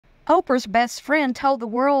Oprah's best friend told the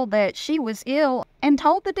world that she was ill and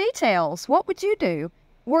told the details. What would you do?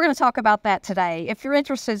 We're going to talk about that today. If you're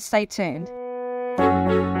interested, stay tuned.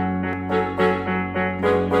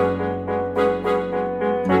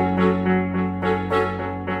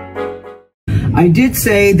 I did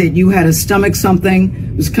say that you had a stomach something.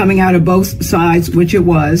 It was coming out of both sides, which it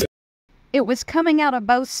was. It was coming out of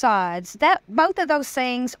both sides. Both of those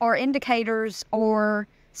things are indicators or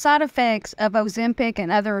side effects of Ozempic and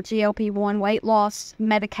other GLP-1 weight loss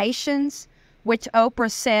medications, which Oprah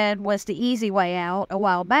said was the easy way out a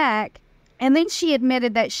while back. And then she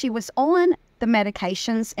admitted that she was on the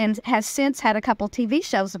medications and has since had a couple TV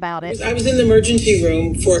shows about it. I was in the emergency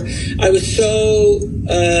room I was so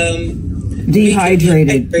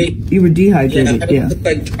dehydrated. You were dehydrated, yeah. I was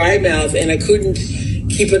like dry mouth, and I couldn't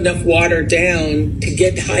keep enough water down to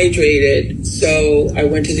get hydrated. So I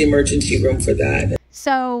went to the emergency room for that.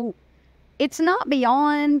 So it's not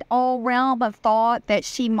beyond all realm of thought that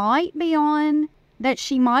she might be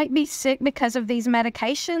sick because of these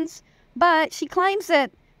medications. But she claims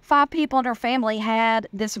that 5 people in her family had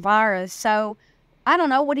this virus. So I don't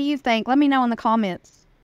know. What do you think? Let me know in the comments.